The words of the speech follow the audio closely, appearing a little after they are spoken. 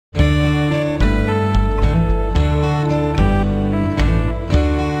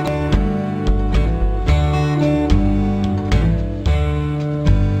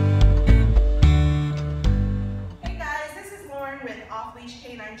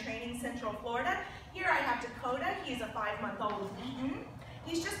Training, Central Florida. Here I have Dakota. He's a 5-month-old Wheaten.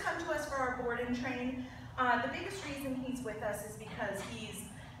 He's just come to us for our board and train. The biggest reason he's with us is because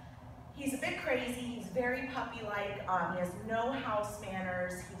he's a bit crazy. He's very puppy-like. He has no house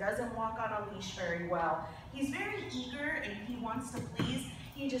manners. He doesn't walk on a leash very well. He's very eager and he wants to please.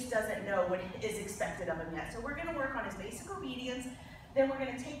 He just doesn't know what is expected of him yet. So we're going to work on his basic obedience. Then we're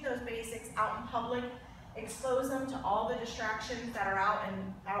going to take those basics out in public, expose them to all the distractions that are out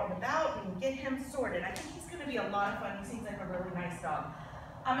and about, and get him sorted. I think he's going to be a lot of fun. He seems like a really nice dog.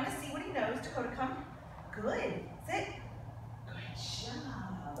 I'm going to see what he knows. Dakota, come. Good. Sit. Good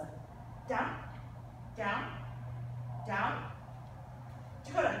job. Down. Down. Down.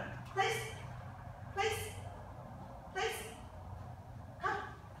 Dakota, place. Place. Place. Come.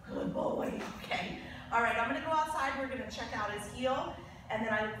 Good boy. Okay. All right, I'm going to go outside. We're going to check out his heel, and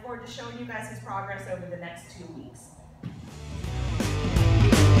then I look forward to showing you guys his progress over the next 2 weeks.